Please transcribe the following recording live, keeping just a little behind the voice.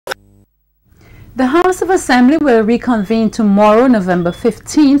The House of Assembly will reconvene tomorrow, November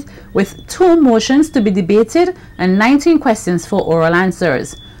 15th, with 2 motions to be debated and 19 questions for oral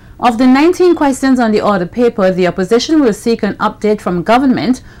answers. Of the 19 questions on the order paper, the opposition will seek an update from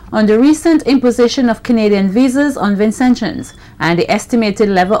government on the recent imposition of Canadian visas on Vincentians and the estimated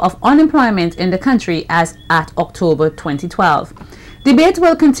level of unemployment in the country as at October 2012. Debate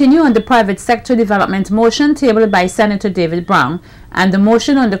will continue on the private sector development motion tabled by Senator David Brown and the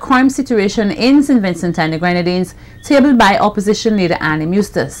motion on the crime situation in St. Vincent and the Grenadines tabled by opposition leader Annie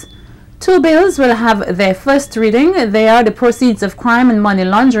Mustas. 2 bills will have their first reading. They are the Proceeds of Crime and Money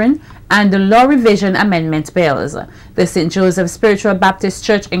Laundering and the Law Revision Amendment bills. The St. Joseph Spiritual Baptist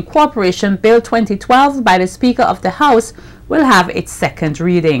Church Incorporation Bill 2012 by the Speaker of the House will have its second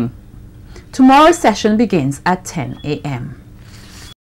reading. Tomorrow's session begins at 10 a.m.